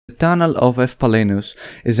Tunnel of Efpalinus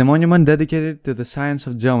is a monument dedicated to the science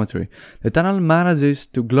of geometry. The tunnel manages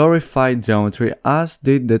to glorify geometry, as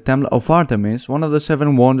did the Temple of Artemis, one of the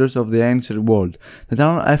 7 wonders of the ancient world. The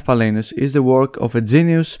Tunnel of Efpalinus is the work of a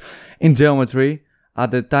genius in geometry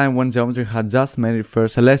at the time when geometry had just made its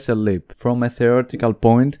first celestial leap. From a theoretical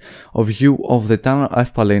point of view of the Tunnel of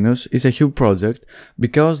Efpalinus is a huge project,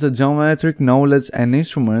 because the geometric knowledge and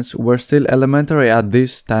instruments were still elementary at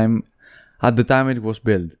the time it was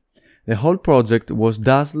built. The whole project was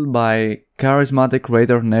dazzled by a charismatic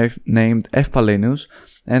creator named Efpalinus,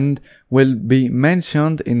 and will be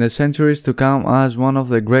mentioned in the centuries to come as one of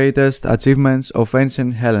the greatest achievements of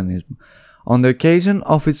ancient Hellenism. On the occasion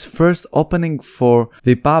of its first opening for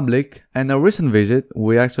the public and a recent visit,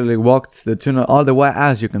 we actually walked the tunnel all the way,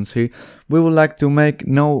 as you can see. We would like to make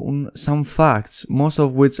known some facts, most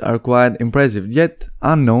of which are quite impressive, yet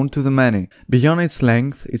unknown to the many. Beyond its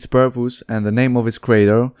length, its purpose, and the name of its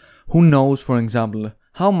creator, who knows, for example,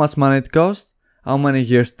 how much money it cost, how many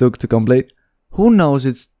years it took to complete, who knows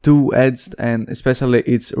its two-edged and especially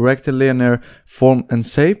its rectilinear form and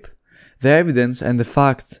shape? The evidence and the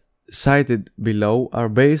facts cited below are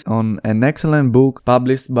based on an excellent book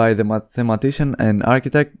published by the mathematician and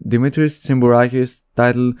architect Dimitris Tsimbourakis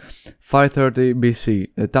titled 530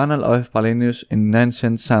 BC, The Tunnel of Efpalinus in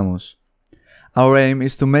Ancient Samos. Our aim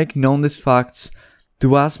is to make known these facts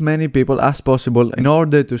to as many people as possible in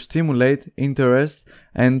order to stimulate interest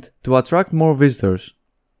and to attract more visitors.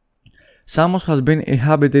 Samos has been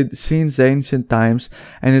inhabited since ancient times,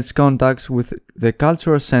 and its contacts with the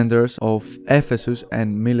cultural centers of Ephesus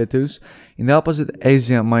and Miletus in the opposite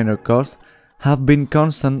Asia Minor coast have been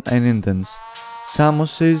constant and intense.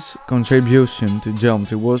 Samos's contribution to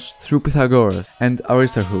geometry was through Pythagoras and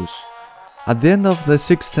Aristarchus. At the end of the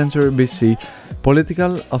 6th century BC,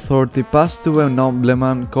 political authority passed to a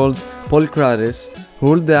nobleman called Polycrates, who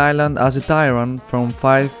ruled the island as a tyrant from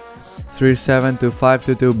 537 to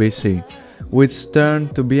 522 BC, which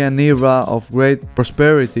turned to be an era of great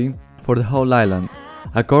prosperity for the whole island.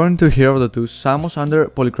 According to Herodotus, Samos under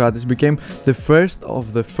Polycrates became the first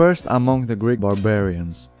of the first among the Greek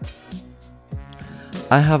barbarians.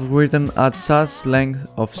 I have written at such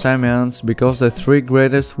length of Samians because the 3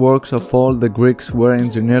 greatest works of all the Greeks were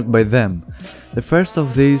engineered by them. The first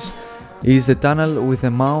of these is the tunnel with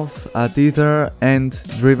a mouth at either end,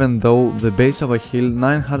 driven through the base of a hill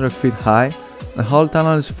 900 feet high. The whole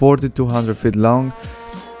tunnel is 4,200 feet long,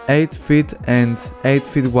 8 feet and 8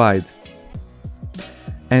 feet wide,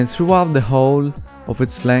 and throughout the whole of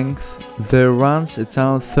its length there runs a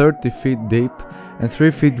channel 30 feet deep and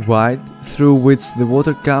 3 feet wide, through which the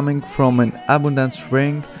water coming from an abundant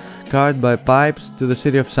spring carried by pipes to the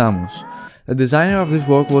city of Samos. The designer of this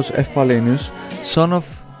work was Efpalinus, son of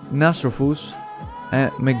Nasrophus,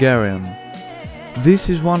 a Megarian. This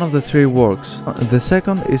is one of the 3 works. The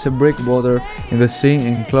second is a breakwater in the sea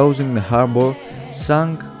enclosing the harbor,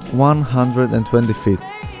 sunk 120 feet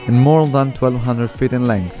and more than 1200 feet in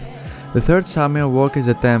length. The third Samian work is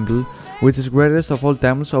a temple, which is greatest of all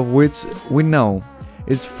temples of which we know.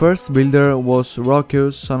 Its first builder was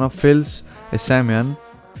Rhoceus, son of Phils, a Samian.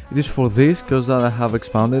 It is for this cause that I have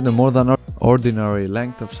expounded the more than ordinary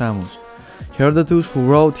length of Samos. Herodotus, who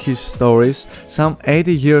wrote his stories some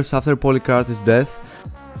 80 years after Polycrates' death,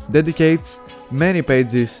 dedicates many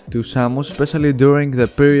pages to Samos, especially during the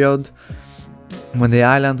period when the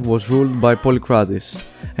island was ruled by Polycrates,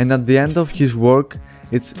 and at the end of his work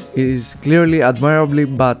it is clearly admirably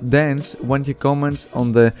but dense when he comments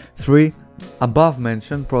on the 3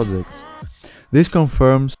 above-mentioned projects. This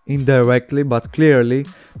confirms indirectly but clearly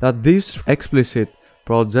that these explicit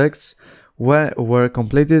projects were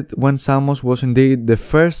completed when Samos was indeed the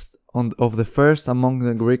first of the first among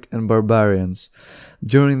the Greek and barbarians,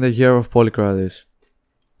 during the year of Polycrates.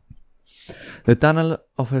 The Tunnel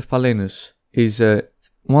of Efpalinus is a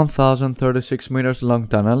 1036 meters long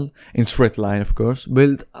tunnel, in straight line of course,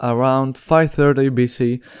 built around 530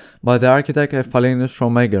 BC by the architect Efpalinus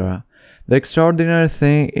from Megara. The extraordinary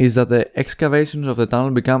thing is that the excavations of the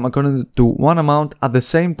tunnel become according to one amount at the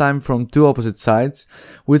same time from 2 opposite sides,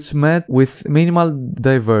 which met with minimal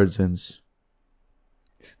divergence.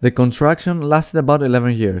 The construction lasted about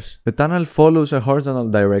 11 years. The tunnel follows a horizontal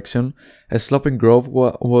direction. A sloping groove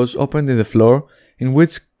was opened in the floor, in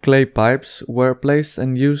which clay pipes were placed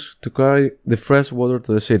and used to carry the fresh water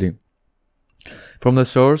to the city. From the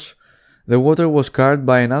source, the water was carried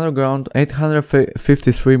by an underground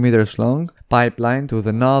 853 meters long pipeline to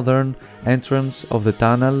the northern entrance of the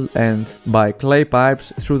tunnel and by clay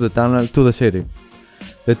pipes through the tunnel to the city.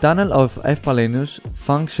 The Tunnel of Efpalinus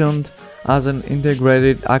functioned as an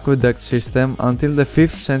integrated aqueduct system until the 5th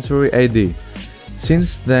century AD.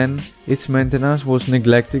 Since then, its maintenance was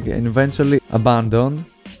neglected and eventually abandoned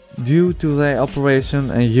due to the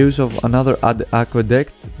operation and use of another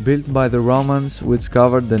aqueduct built by the Romans, which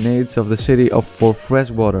covered the needs of the city for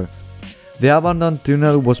fresh water. The abandoned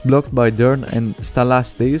tunnel was blocked by dirt and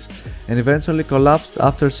stalactites and eventually collapsed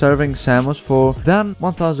after serving Samos for than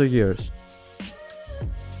 1000 years.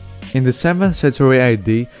 In the 7th century AD,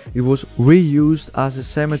 it was reused as a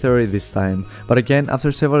cemetery this time, but again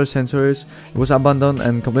after several centuries it was abandoned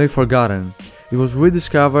and completely forgotten. It was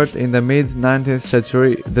rediscovered in the mid-19th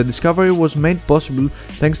century. The discovery was made possible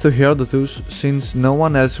thanks to Herodotus, since no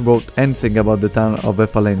one else wrote anything about the Tunnel of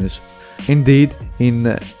Efpalinus. Indeed, in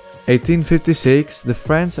 1856, the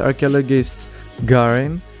French archaeologist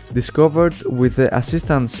Garin discovered, with the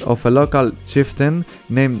assistance of a local chieftain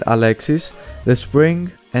named Alexis, the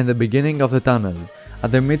spring and the beginning of the tunnel.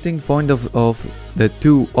 At the meeting point of the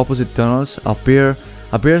two opposite tunnels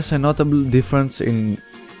appears a notable difference in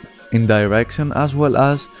direction as well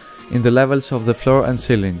as in the levels of the floor and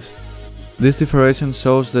ceilings. This differentiation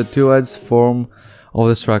shows the two-edged form of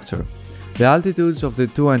the structure. The altitudes of the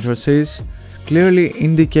two entrances clearly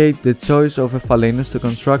indicate the choice of Efpalinus to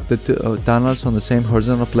construct the two tunnels on the same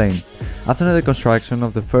horizontal plane. After the construction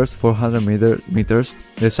of the first 400 meters,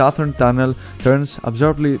 the southern tunnel turns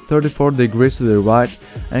abruptly 34 degrees to the right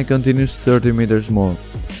and continues 30 meters more.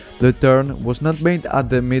 The turn was not made at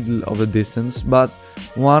the middle of the distance, but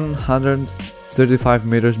 135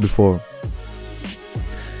 meters before.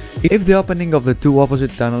 If the opening of the two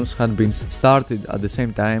opposite tunnels had been started at the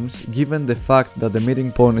same times, given the fact that the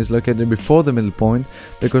meeting point is located before the middle point,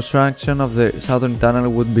 the construction of the southern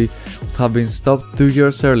tunnel would have been stopped 2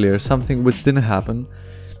 years earlier, something which didn't happen.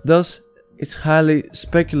 Thus, it's highly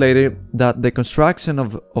speculated that the construction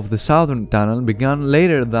of the southern tunnel began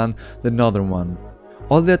later than the northern one.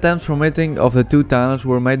 All the attempts for meeting of the two tunnels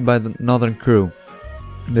were made by the northern crew.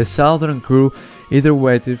 The southern crew either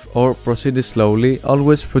waited or proceeded slowly,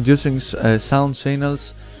 always producing sound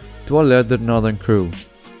signals to alert the northern crew.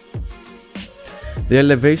 The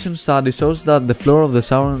elevation study shows that the floor of the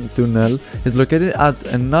southern tunnel is located at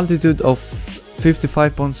an altitude of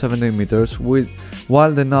 55.70 meters,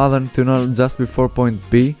 while the northern tunnel just before point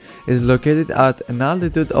P is located at an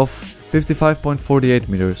altitude of 55.48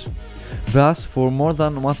 meters. Thus, for more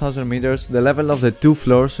than 1000 meters, the level of the two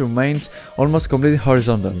floors remains almost completely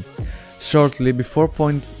horizontal. Shortly before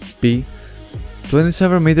point P,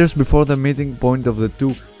 27 meters before the meeting point of the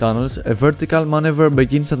two tunnels, a vertical maneuver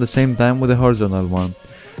begins at the same time with the horizontal one.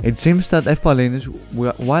 It seems that Efpalinus,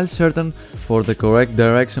 while certain for the correct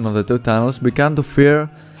direction of the two tunnels, began to fear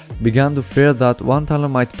that one tunnel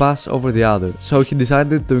might pass over the other, so he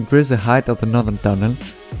decided to increase the height of the northern tunnel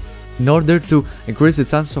in order to increase the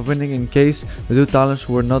chances of winning in case the two tunnels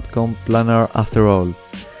were not coplanar after all.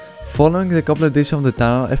 Following the completion of the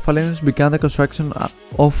tunnel, Efpalinus began the construction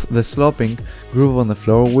of the sloping groove on the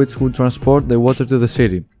floor, which would transport the water to the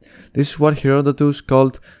city. This is what Herodotus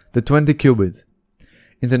called the 20 cubit.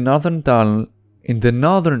 In the northern tunnel,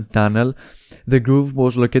 the groove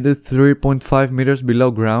was located 3.5 meters below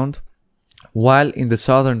ground, while in the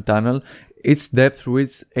southern tunnel, its depth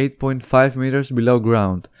reached 8.5 meters below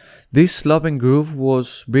ground. This sloping groove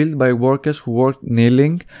was built by workers who worked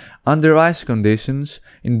kneeling, under ice conditions,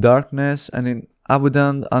 in darkness and in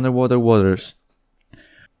abundant underwater waters.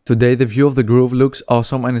 Today the view of the groove looks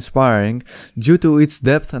awesome and inspiring due to its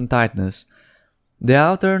depth and tightness. The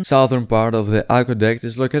outer southern part of the aqueduct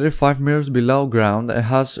is located 5 meters below ground and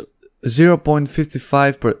has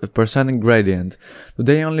 0.55% gradient.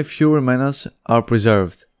 Today only few remnants are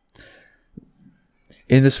preserved.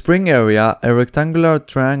 In the spring area, a rectangular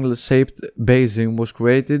triangle-shaped basin was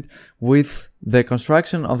created with the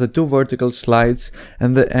construction of the two vertical slides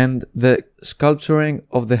and the sculpturing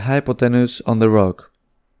of the hypotenuse on the rock.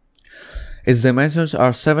 Its dimensions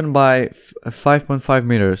are 7 by 5.5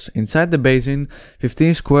 meters. Inside the basin,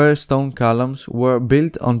 15 square stone columns were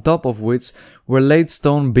built, on top of which were laid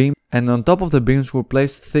stone beams, and on top of the beams were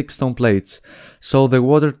placed thick stone plates, so the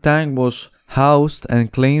water tank was housed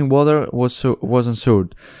and clean water was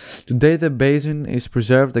ensured. Today the basin is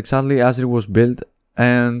preserved exactly as it was built,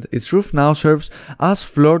 and its roof now serves as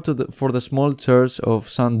floor for the small church of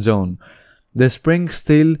St. John. The spring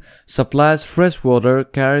still supplies fresh water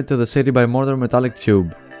carried to the city by mortar metallic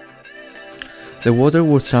tube. The water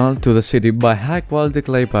was channeled to the city by high quality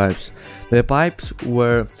clay pipes. The pipes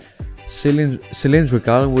were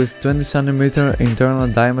cylindrical with 20 cm internal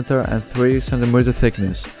diameter and 3 cm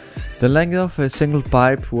thickness. The length of a single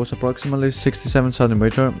pipe was approximately 67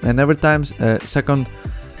 cm, and every time a second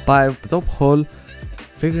pipe top hole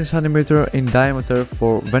 15 cm in diameter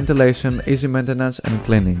for ventilation, easy maintenance and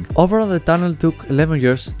cleaning. Overall, the tunnel took 11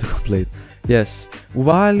 years to complete. Yes,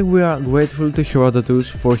 while we are grateful to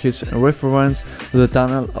Herodotus for his reference to the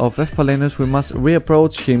Tunnel of Efpalinus, we must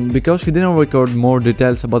reapproach him because he didn't record more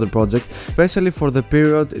details about the project, especially for the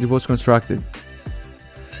period it was constructed.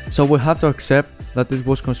 So we have to accept that it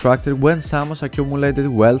was constructed when Samos accumulated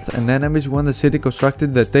wealth and enemies, when the city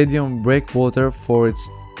constructed the stadium breakwater for its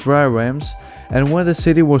triremes, and when the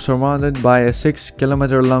city was surrounded by a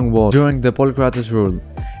 6-kilometer long wall during the Polycrates rule.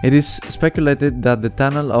 It is speculated that the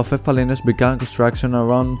Tunnel of Efpalinus began construction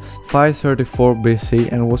around 534 BC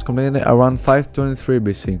and was completed around 523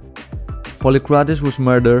 BC. Polycrates was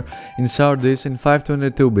murdered in Sardis in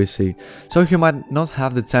 522 BC, so he might not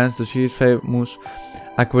have the chance to see his famous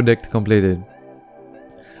aqueduct completed.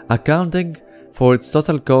 Accounting for its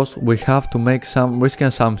total cost, we have to make some risky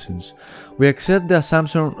assumptions. We accept the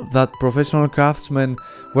assumption that professional craftsmen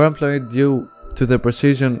were employed due to the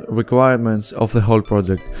precision requirements of the whole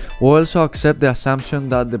project. We also accept the assumption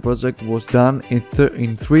that the project was done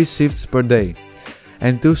in 3 shifts per day,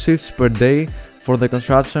 and 2 shifts per day for the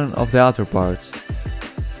construction of the outer parts.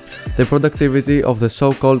 The productivity of the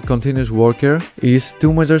so-called continuous worker is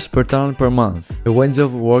 2 meters per tunnel per month. The wage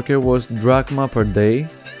of worker was drachma per day.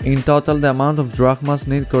 In total, the amount of drachmas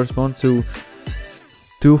needed corresponds to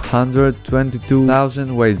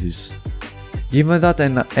 222,000 wages. Given that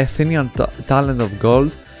an Athenian talent of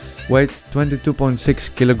gold weighs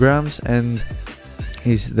 22.6 kilograms and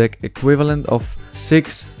is the equivalent of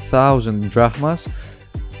 6,000 drachmas,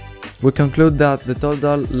 we conclude that the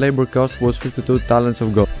total labor cost was 52 talents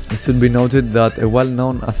of gold. It should be noted that a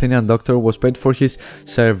well-known Athenian doctor was paid for his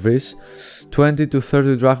service 20 to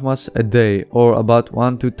 30 drachmas a day, or about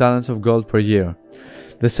 1-2 talents of gold per year.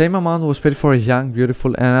 The same amount was paid for a young,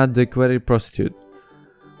 beautiful and adequate prostitute.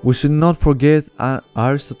 We should not forget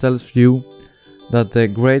Aristotle's view that the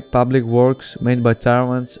great public works made by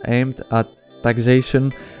tyrants aimed at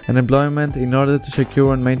taxation and employment in order to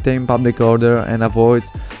secure and maintain public order and avoid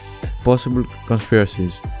possible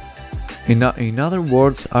conspiracies. In other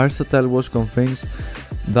words, Aristotle was convinced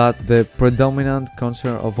that the predominant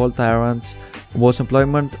concern of all tyrants was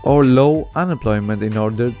employment or low unemployment in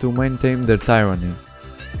order to maintain their tyranny.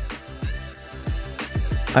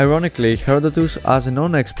 Ironically, Herodotus, as a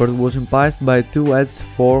non-expert, was impressed by a two-edged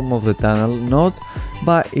form of the tunnel, not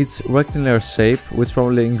by its rectangular shape, which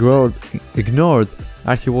probably ignored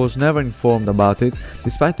as he was never informed about it,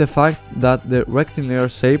 despite the fact that the rectangular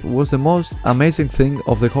shape was the most amazing thing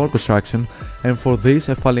of the whole construction, and for this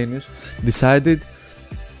Efpalinus decided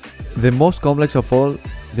the most complex of all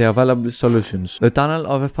the available solutions. The Tunnel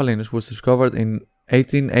of Efpalinus was discovered in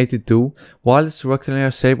 1882, while its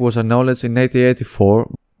rectangular shape was acknowledged in 1884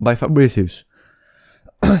 by Fabricius.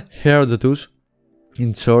 Herodotus,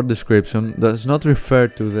 in short description, does not refer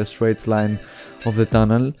to the straight line of the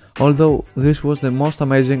tunnel, although this was the most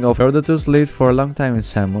amazing of Herodotus. Lived for a long time in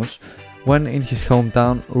Samos, when in his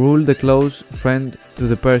hometown ruled a close friend to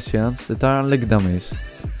the Persians, the tyrant Legdamis.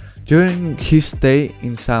 During his stay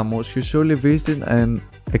in Samos, he surely visited and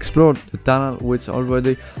explored the tunnel, which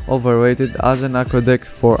already overrated as an aqueduct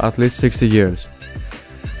for at least 60 years.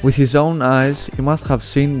 With his own eyes, he must have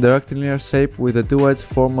seen the rectangular shape with the two-edged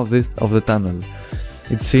form of the tunnel.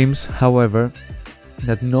 It seems, however,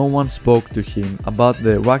 that no one spoke to him about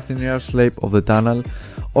the rectangular shape of the tunnel,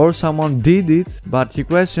 or someone did it, but he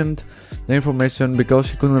questioned the information because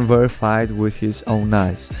he couldn't verify it with his own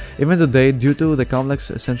eyes. Even today, due to the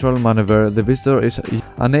complex central maneuver, the visitor is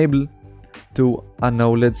unable to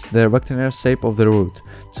acknowledge the rectangular shape of the route,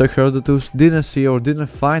 so Herodotus didn't see or didn't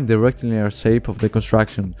find the rectangular shape of the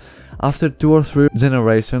construction. After 2 or 3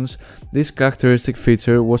 generations, this characteristic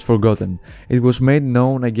feature was forgotten. It was made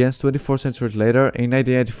known again 24 centuries later in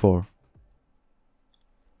 1884.